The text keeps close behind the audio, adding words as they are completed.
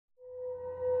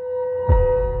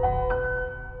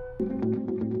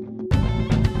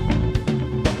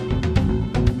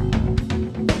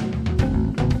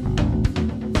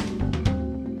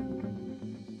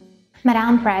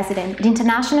Madam President, the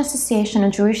International Association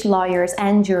of Jewish Lawyers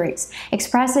and Jurists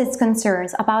expressed its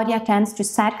concerns about the attempts to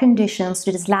set conditions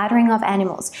to the slaughtering of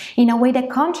animals in a way that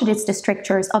contradicts the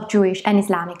strictures of Jewish and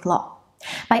Islamic law.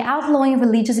 By outlawing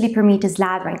religiously permitted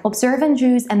slaughtering, observant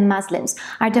Jews and Muslims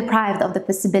are deprived of the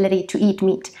possibility to eat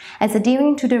meat, as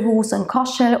adhering to the rules on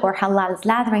Kosher or Halal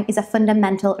slaughtering is a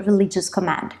fundamental religious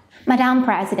command. Madam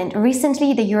President,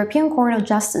 recently the European Court of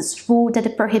Justice ruled that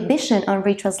the prohibition on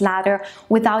ritual slaughter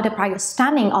without the prior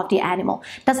stunning of the animal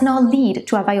does not lead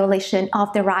to a violation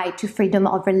of the right to freedom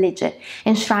of religion,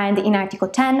 enshrined in Article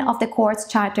 10 of the Court's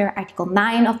Charter, Article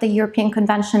 9 of the European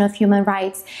Convention of Human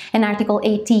Rights, and Article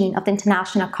 18 of the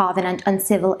International Covenant on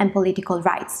Civil and Political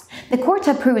Rights. The Court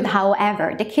approved,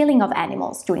 however, the killing of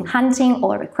animals during hunting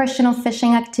or recreational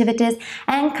fishing activities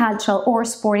and cultural or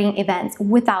sporting events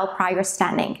without prior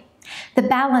stunning. The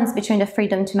balance between the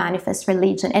freedom to manifest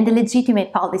religion and the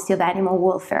legitimate policy of animal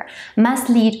welfare must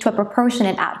lead to a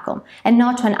proportionate outcome and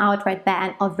not to an outright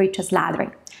ban of ritual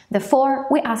slaughtering. Therefore,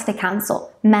 we ask the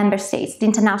Council, Member States, the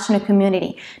international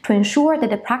community to ensure that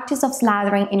the practice of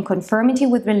slaughtering in conformity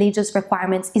with religious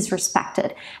requirements is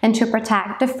respected and to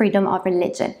protect the freedom of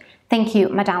religion. Thank you,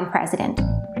 Madam President.